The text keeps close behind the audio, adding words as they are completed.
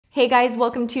Hey guys,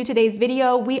 welcome to today's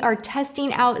video. We are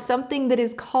testing out something that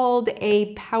is called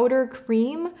a powder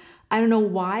cream. I don't know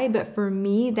why, but for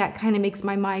me, that kind of makes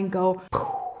my mind go,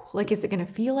 like, is it gonna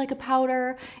feel like a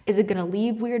powder? Is it gonna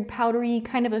leave weird powdery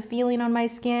kind of a feeling on my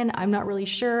skin? I'm not really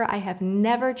sure. I have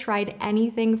never tried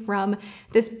anything from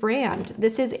this brand.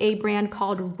 This is a brand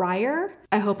called RYOR.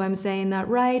 I hope I'm saying that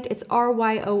right. It's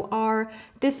RYOR.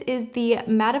 This is the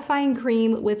mattifying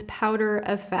cream with powder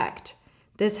effect.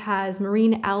 This has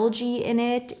marine algae in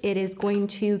it. It is going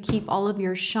to keep all of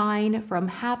your shine from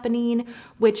happening,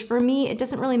 which for me, it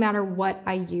doesn't really matter what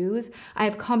I use. I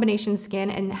have combination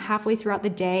skin and halfway throughout the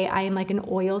day, I am like an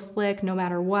oil slick no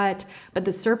matter what, but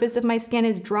the surface of my skin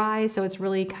is dry, so it's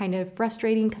really kind of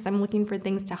frustrating because I'm looking for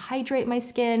things to hydrate my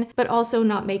skin, but also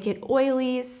not make it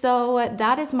oily. So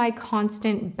that is my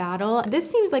constant battle.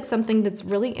 This seems like something that's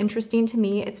really interesting to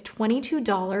me. It's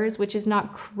 $22, which is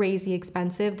not crazy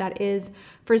expensive. That is,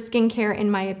 for skincare, in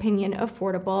my opinion,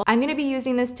 affordable. I'm gonna be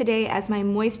using this today as my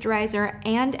moisturizer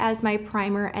and as my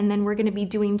primer, and then we're gonna be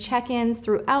doing check-ins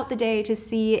throughout the day to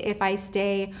see if I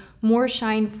stay more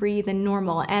shine-free than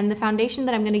normal. And the foundation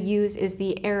that I'm gonna use is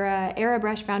the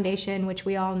Aerobrush foundation, which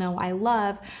we all know I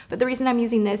love. But the reason I'm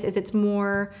using this is it's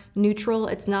more neutral.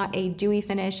 It's not a dewy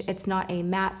finish. It's not a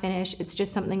matte finish. It's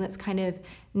just something that's kind of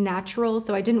natural.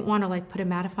 So I didn't wanna like put a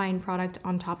mattifying product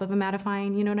on top of a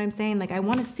mattifying, you know what I'm saying? Like I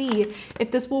wanna see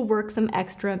if this will work some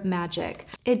extra magic.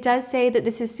 It does say that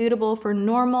this is suitable for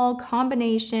normal,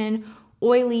 combination,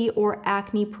 oily, or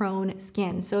acne prone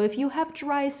skin. So if you have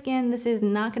dry skin, this is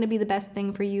not gonna be the best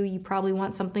thing for you. You probably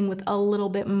want something with a little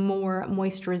bit more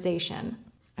moisturization.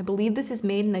 I believe this is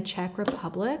made in the Czech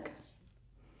Republic.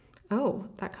 Oh,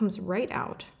 that comes right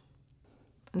out.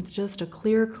 It's just a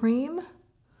clear cream.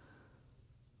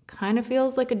 Kind of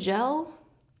feels like a gel.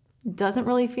 Doesn't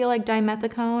really feel like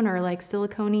dimethicone or like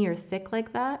silicone or thick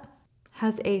like that.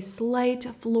 Has a slight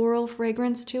floral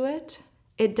fragrance to it.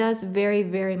 It does very,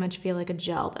 very much feel like a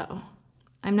gel though.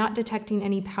 I'm not detecting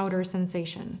any powder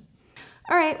sensation.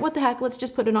 All right, what the heck, let's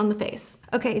just put it on the face.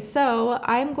 Okay, so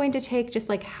I'm going to take just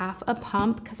like half a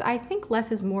pump because I think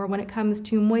less is more when it comes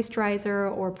to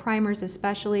moisturizer or primers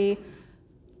especially.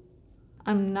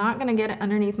 I'm not gonna get it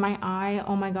underneath my eye.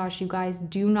 Oh my gosh, you guys,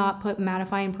 do not put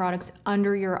mattifying products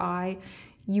under your eye.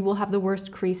 You will have the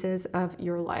worst creases of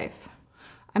your life.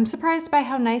 I'm surprised by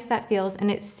how nice that feels,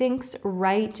 and it sinks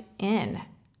right in,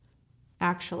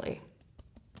 actually.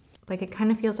 Like it kind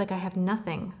of feels like I have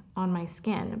nothing on my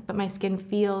skin, but my skin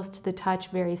feels to the touch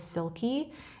very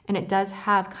silky, and it does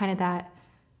have kind of that,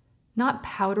 not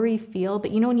powdery feel,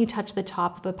 but you know when you touch the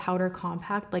top of a powder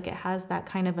compact, like it has that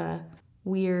kind of a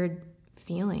weird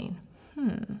feeling.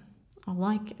 I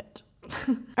like it.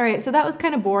 All right, so that was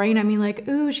kind of boring. I mean, like,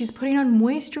 ooh, she's putting on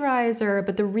moisturizer,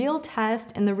 but the real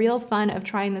test and the real fun of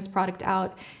trying this product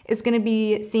out is gonna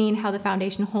be seeing how the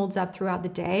foundation holds up throughout the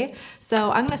day.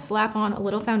 So I'm gonna slap on a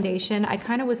little foundation. I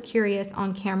kind of was curious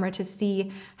on camera to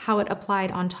see how it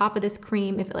applied on top of this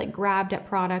cream, if it like grabbed at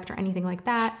product or anything like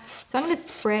that. So I'm gonna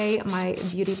spray my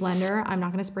beauty blender. I'm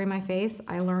not gonna spray my face.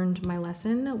 I learned my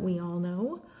lesson, we all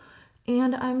know.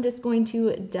 And I'm just going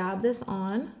to dab this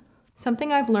on.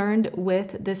 Something I've learned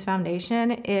with this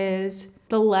foundation is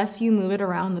the less you move it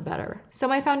around, the better. So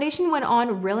my foundation went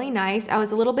on really nice. I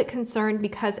was a little bit concerned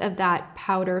because of that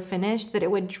powder finish that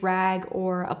it would drag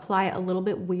or apply a little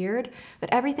bit weird,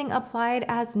 but everything applied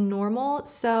as normal.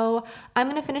 So I'm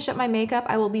gonna finish up my makeup.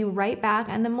 I will be right back,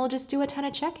 and then we'll just do a ton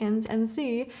of check-ins and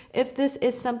see if this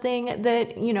is something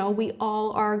that, you know, we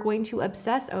all are going to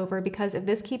obsess over, because if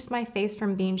this keeps my face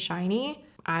from being shiny,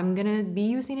 I'm gonna be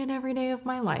using it every day of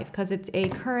my life because it's a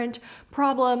current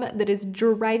problem that is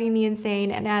driving me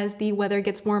insane. And as the weather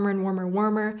gets warmer and warmer and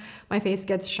warmer, my face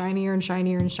gets shinier and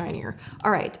shinier and shinier. All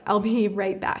right, I'll be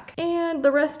right back. And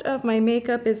the rest of my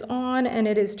makeup is on, and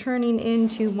it is turning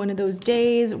into one of those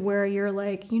days where you're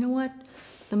like, you know what?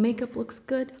 The makeup looks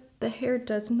good, the hair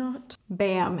does not.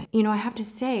 Bam. You know, I have to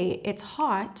say, it's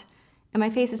hot, and my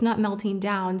face is not melting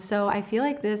down. So I feel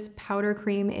like this powder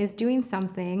cream is doing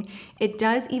something. It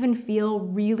does even feel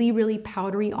really, really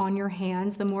powdery on your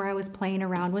hands. The more I was playing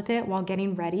around with it while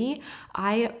getting ready,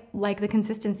 I like the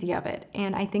consistency of it.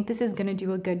 And I think this is gonna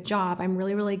do a good job. I'm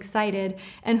really, really excited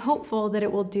and hopeful that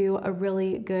it will do a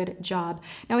really good job.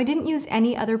 Now, I didn't use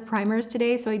any other primers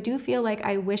today, so I do feel like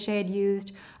I wish I had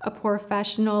used a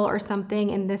professional or something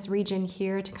in this region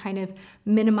here to kind of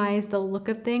minimize the look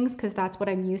of things, because that's what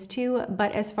I'm used to.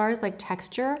 But as far as like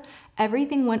texture,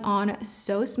 everything went on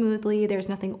so smoothly. There's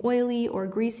nothing oily or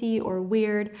greasy or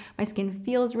weird. My skin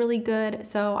feels really good.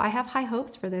 So I have high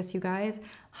hopes for this, you guys.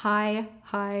 High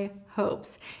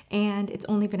hopes. And it's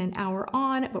only been an hour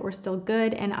on, but we're still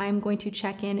good. And I'm going to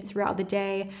check in throughout the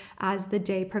day as the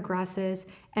day progresses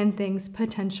and things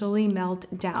potentially melt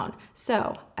down.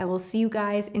 So I will see you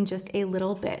guys in just a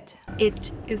little bit. It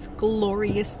is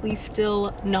gloriously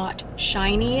still not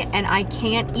shiny, and I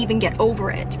can't even get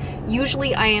over it.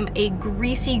 Usually I am a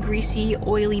greasy,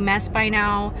 oily mess by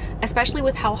now, especially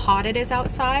with how hot it is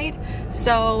outside.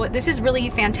 So this is really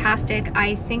fantastic.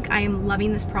 I think I am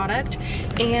loving this product.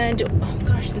 And oh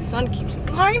gosh, the sun keeps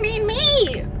blinding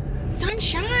me.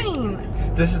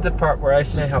 Sunshine. This is the part where I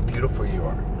say how beautiful you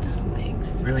are.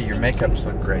 Really, your makeups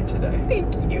look great today.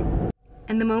 Thank you.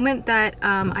 And the moment that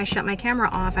I shut my camera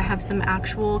off, I have some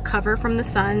actual cover from the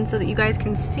sun so that you guys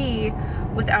can see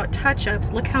without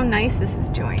touch-ups. Look how nice this is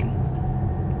doing.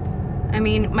 I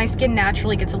mean, my skin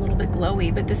naturally gets a little bit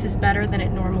glowy, but this is better than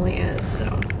it normally is, so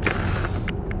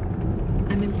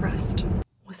I'm impressed.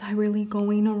 Was I really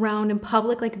going around in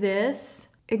public like this?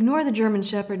 Ignore the German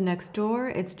Shepherd next door.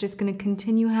 It's just gonna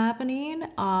continue happening. She's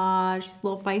a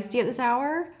little feisty at this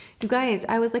hour. You guys,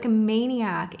 I was like a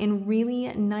maniac in really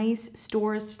nice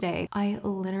stores today. I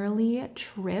literally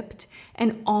tripped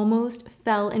and almost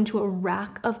fell into a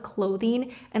rack of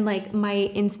clothing, and like my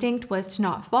instinct was to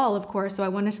not fall, of course, so I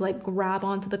wanted to like grab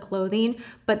onto the clothing,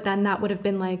 but then that would have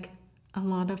been like a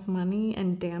lot of money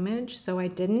and damage, so I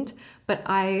didn't. But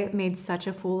I made such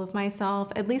a fool of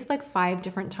myself at least like 5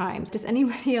 different times. Does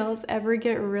anybody else ever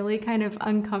get really kind of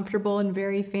uncomfortable in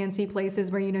very fancy places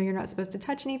where you know you're not supposed to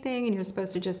touch anything and you're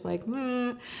supposed to just like,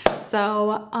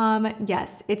 So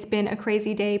yes, it's been a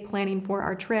crazy day planning for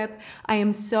our trip. I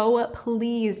am so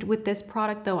pleased with this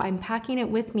product though. I'm packing it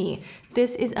with me.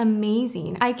 This is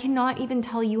amazing. I cannot even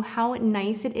tell you how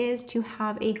nice it is to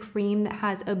have a cream that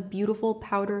has a beautiful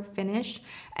powder finish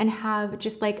and have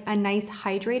just like a nice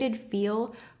hydrated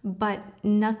feel, but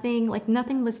nothing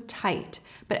was tight,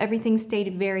 but everything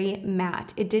stayed very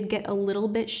matte. It did get a little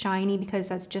bit shiny because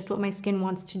that's just what my skin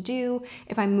wants to do.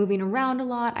 If I'm moving around a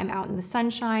lot, I'm out in the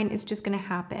sunshine, it's just gonna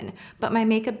happen. But my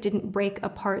makeup didn't break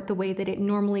apart the way that it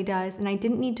normally does, and I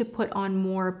didn't need to put on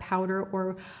more powder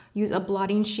or use a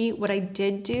blotting sheet. What I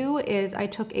did do is I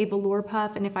took a velour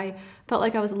puff, and if I felt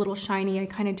like I was a little shiny, I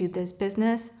kind of do this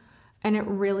business, and it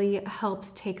really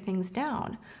helps take things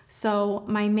down. So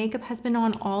my makeup has been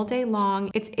on all day long.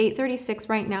 It's 8:36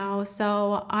 right now,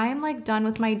 so I'm like done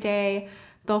with my day.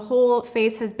 The whole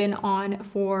face has been on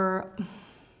for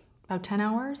about 10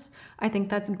 hours. I think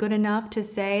that's good enough to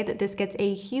say that this gets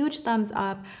a huge thumbs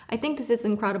up. I think this is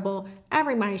incredible.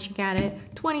 Everybody should get it.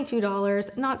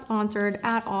 $22, not sponsored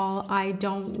at all. I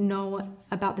don't know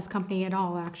about this company at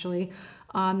all, actually.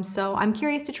 So I'm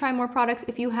curious to try more products.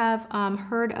 If you have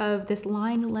heard of this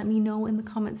line, let me know in the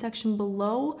comment section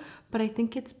below, but I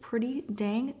think it's pretty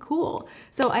dang cool.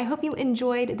 So I hope you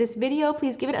enjoyed this video.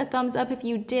 Please give it a thumbs up if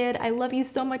you did. I love you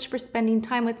so much for spending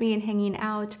time with me and hanging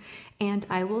out, and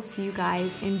I will see you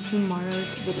guys in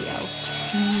tomorrow's video.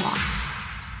 Mwah.